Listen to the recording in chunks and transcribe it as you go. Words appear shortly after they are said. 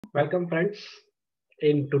Welcome friends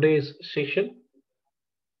in today's session.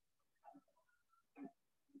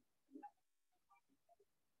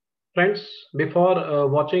 Friends, before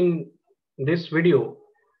watching this video,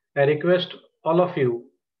 I request all of you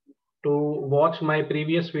to watch my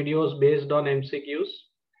previous videos based on MCQs,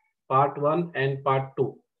 part 1 and part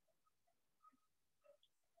 2.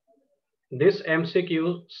 This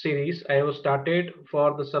MCQ series I have started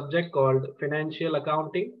for the subject called Financial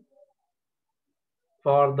Accounting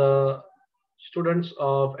for the students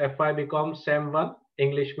of FYBCOM SEM 1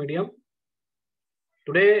 English medium.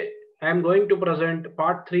 Today, I am going to present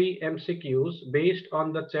part 3 MCQs based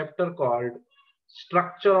on the chapter called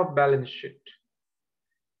Structure of Balance Sheet.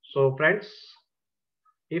 So friends,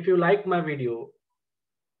 if you like my video,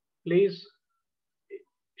 please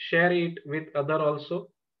share it with other also,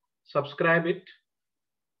 subscribe it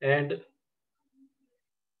and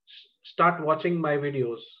start watching my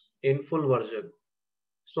videos in full version.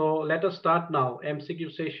 So let us start now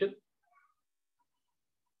MCQ session.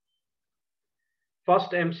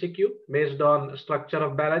 First MCQ based on structure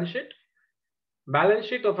of balance sheet. Balance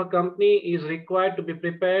sheet of a company is required to be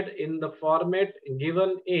prepared in the format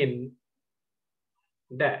given in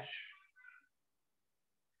dash.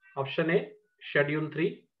 Option A, Schedule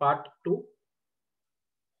 3, Part 2.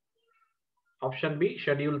 Option B,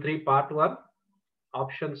 Schedule 3, Part 1.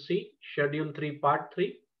 Option C, Schedule 3, Part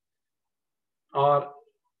 3. Or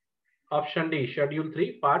Option D, Schedule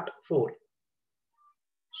 3, Part 4.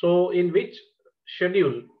 So in which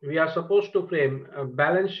schedule we are supposed to frame a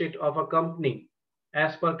balance sheet of a company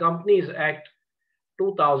as per Companies Act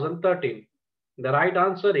 2013? The right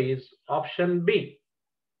answer is option B.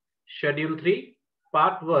 Schedule 3,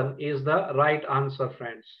 Part 1 is the right answer,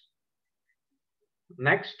 friends.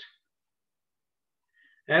 Next,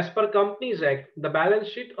 as per Companies Act, the balance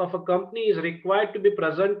sheet of a company is required to be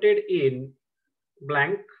presented in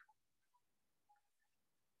blank.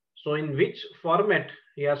 So in which format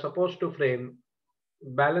we are supposed to frame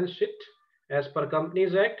balance sheet as per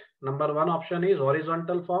Companies Act? Number 1 option is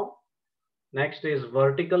horizontal form. Next is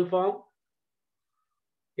vertical form.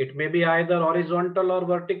 It may be either horizontal or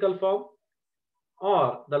vertical form,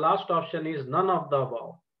 or the last option is none of the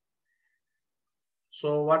above.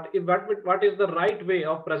 So what is the right way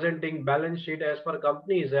of presenting balance sheet as per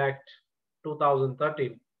Companies Act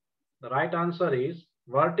 2013? The right answer is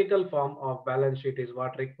vertical form of balance sheet is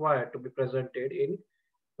what required to be presented in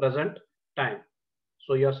present time.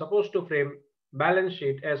 So you are supposed to frame balance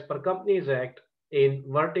sheet as per Companies Act in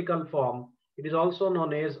vertical form. It is also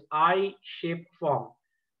known as I-shaped form.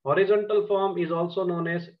 Horizontal form is also known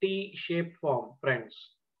as T-shaped form, friends.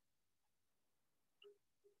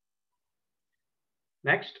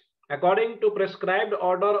 Next, according to prescribed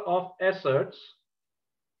order of assets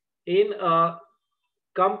in a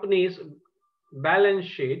company's balance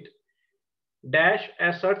sheet, dash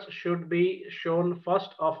assets should be shown first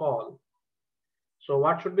of all. So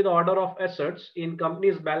what should be the order of assets in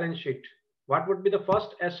company's balance sheet? What would be the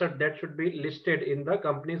first asset that should be listed in the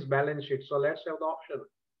company's balance sheet? So let's have the option.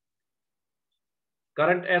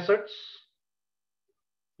 Current assets,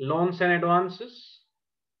 loans and advances,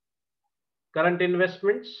 current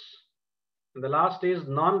investments, and the last is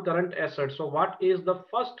non-current assets. So what is the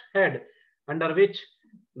first head under which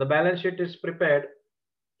the balance sheet is prepared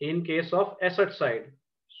in case of asset side?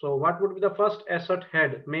 So what would be the first asset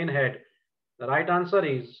head, main head? The right answer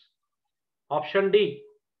is option D.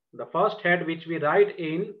 The first head which we write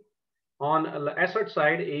in on asset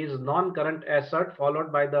side is non-current asset,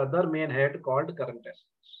 followed by the other main head called current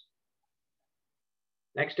assets.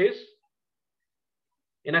 Next is,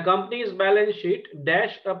 in a company's balance sheet,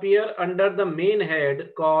 dash appear under the main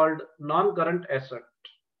head called non-current asset.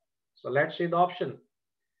 So let's see the option.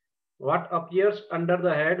 What appears under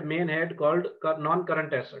the head, main head called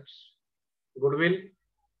non-current assets? Goodwill,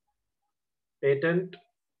 patent,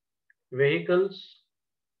 vehicles,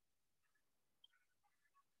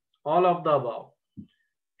 all of the above.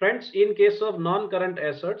 Friends, in case of non-current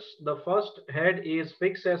assets, the first head is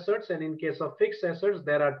fixed assets, and in case of fixed assets,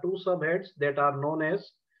 there are two subheads that are known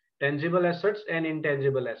as tangible assets and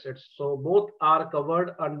intangible assets. So both are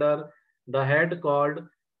covered under the head called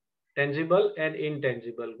tangible and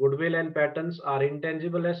intangible. Goodwill and patents are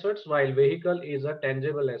intangible assets, while vehicle is a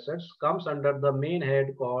tangible assets, comes under the main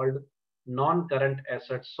head called non-current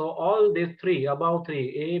assets. So all these three, above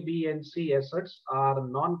three, A, B, and C assets are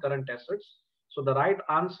non-current assets. So the right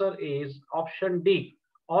answer is option D,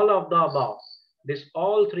 all of the above. This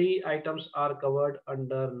all three items are covered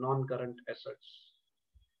under non-current assets.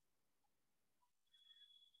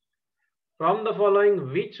 From the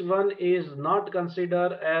following, which one is not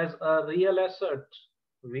considered as a real asset?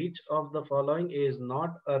 Which of the following is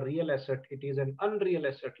not a real asset? It is an unreal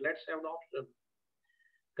asset. Let's have the option.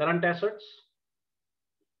 Current assets,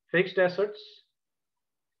 fixed assets,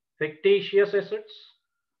 fictitious assets,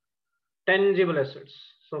 tangible assets.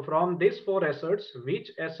 So from these four assets, which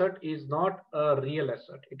asset is not a real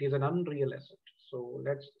asset? It is an unreal asset. So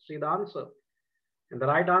let's see the answer. And the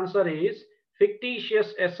right answer is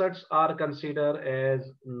fictitious assets are considered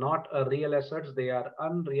as not a real assets. They are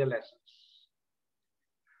unreal assets.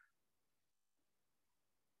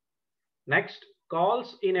 Next,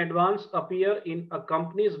 calls in advance appear in a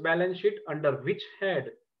company's balance sheet under which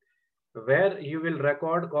head? Where you will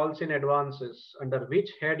record calls in advances. Under which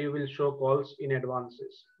head you will show calls in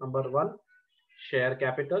advances? Number 1, share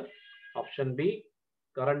capital. Option B,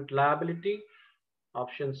 current liability.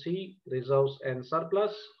 Option C, reserves and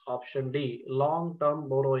surplus. Option D, long-term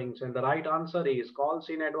borrowings. And the right answer is calls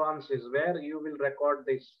in advances. Where you will record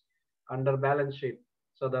this? Under balance sheet.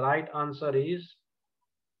 So the right answer is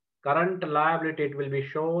current liability. It will be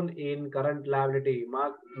shown in current liability.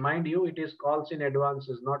 Mind you, it is calls in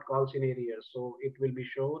advances, not calls in arrears. So it will be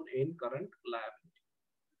shown in current liability.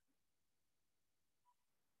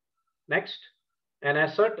 Next, an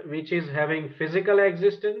asset which is having physical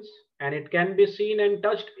existence and it can be seen and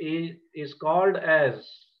touched is called as.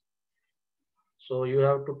 So you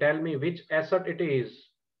have to tell me which asset it is,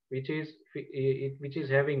 which is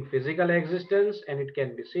having physical existence and it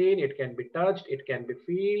can be seen, it can be touched, it can be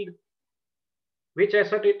felt. Which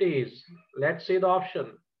asset it is? Let's see the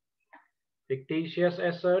option. Fictitious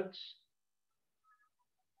assets,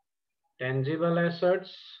 tangible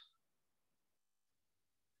assets,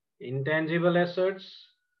 intangible assets,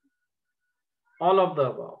 all of the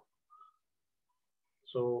above.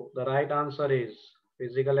 So the right answer is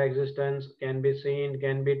physical existence, can be seen,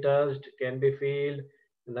 can be touched, can be felt.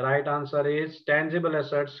 And the right answer is tangible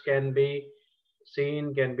assets can be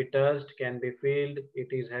seen, can be touched, can be felt. It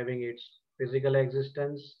is having its physical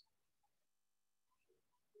existence.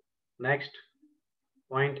 Next,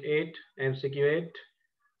 point 8, MCQ 8.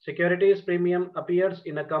 Securities premium appears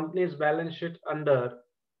in a company's balance sheet under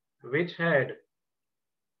which head?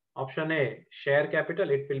 Option A, share capital.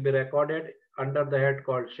 It will be recorded under the head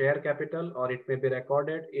called share capital, or it may be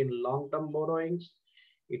recorded in long-term borrowings.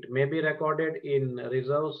 It may be recorded in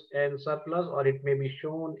reserves and surplus, or it may be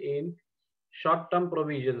shown in short-term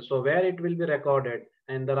provisions. So where it will be recorded?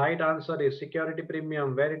 And the right answer is security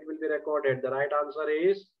premium. Where it will be recorded? The right answer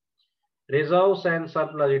is reserves and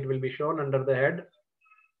surplus. It will be shown under the head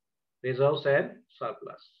reserves and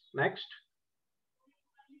surplus. Next,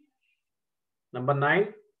 number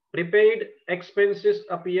 9, prepaid expenses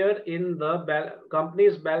appear in the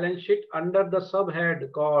company's balance sheet under the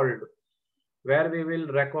subhead called, where we will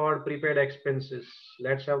record prepaid expenses.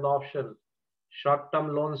 Let's have the option.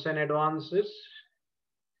 Short-term loans and advances,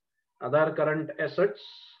 other current assets,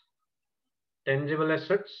 tangible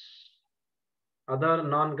assets, other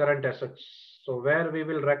non-current assets. So where we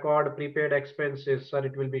will record prepaid expenses, sir,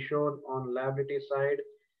 it will be shown on liability side.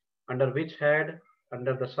 Under which head?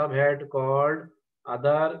 Under the subhead called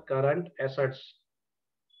other current assets.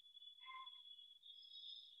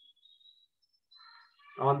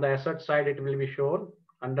 On the asset side, it will be shown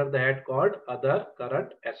under the head called other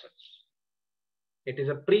current assets. It is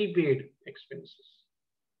a prepaid expenses.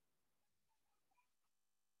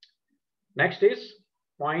 Next is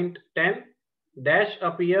point 10. Dash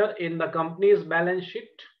appear in the company's balance sheet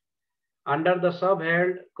under the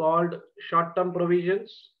subhead called short-term provisions.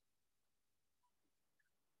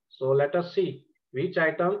 So let us see which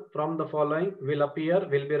item from the following will be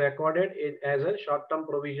recorded as a short-term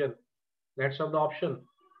provision. Let's have the option.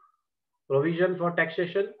 Provision for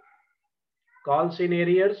taxation, calls in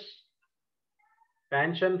arrears,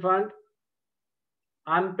 pension fund,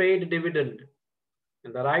 unpaid dividend.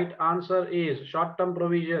 And the right answer is short-term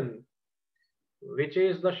provision. Which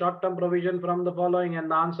is the short-term provision from the following? And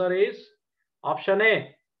the answer is option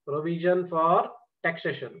A, provision for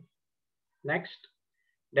taxation. Next,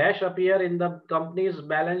 dash appear in the company's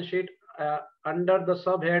balance sheet under the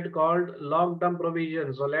subhead called long-term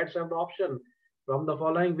provision. So let's have the option from the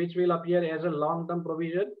following which will appear as a long-term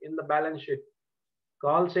provision in the balance sheet.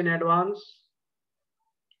 Calls in advance,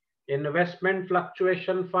 investment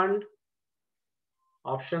fluctuation fund,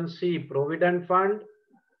 option C, provident fund,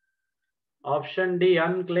 option D,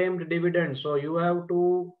 unclaimed dividend. So you have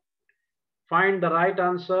to find the right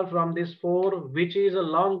answer from this 4, which is a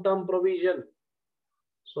long-term provision.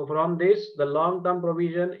 So from this, the long-term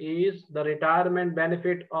provision is the retirement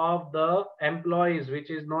benefit of the employees, which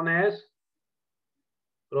is known as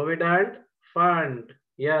provident fund.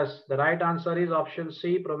 Yes, the right answer is option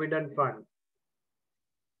C, provident fund.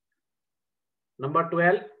 Number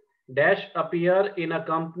 12, dash appear in a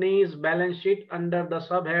company's balance sheet under the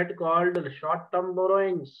subhead called short-term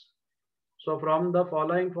borrowings. So from the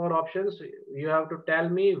following four options, you have to tell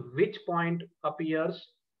me which point appears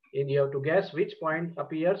in, you have to guess which point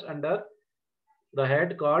appears under the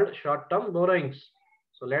head called short-term borrowings.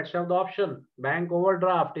 So let's have the option. Bank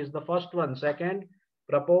overdraft is the first one. Second,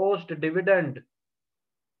 proposed dividend,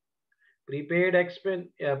 prepaid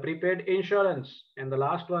insurance, and the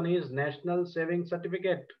last one is national savings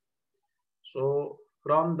certificate. So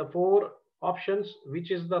from the four options,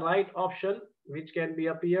 which is the right option, which can be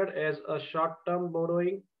appeared as a short-term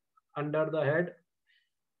borrowing under the head?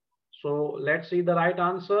 So let's see the right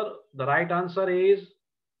answer. The right answer is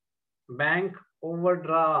bank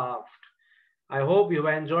overdraft. I hope you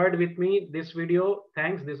enjoyed with me this video.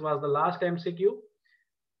 Thanks. This was the last MCQ.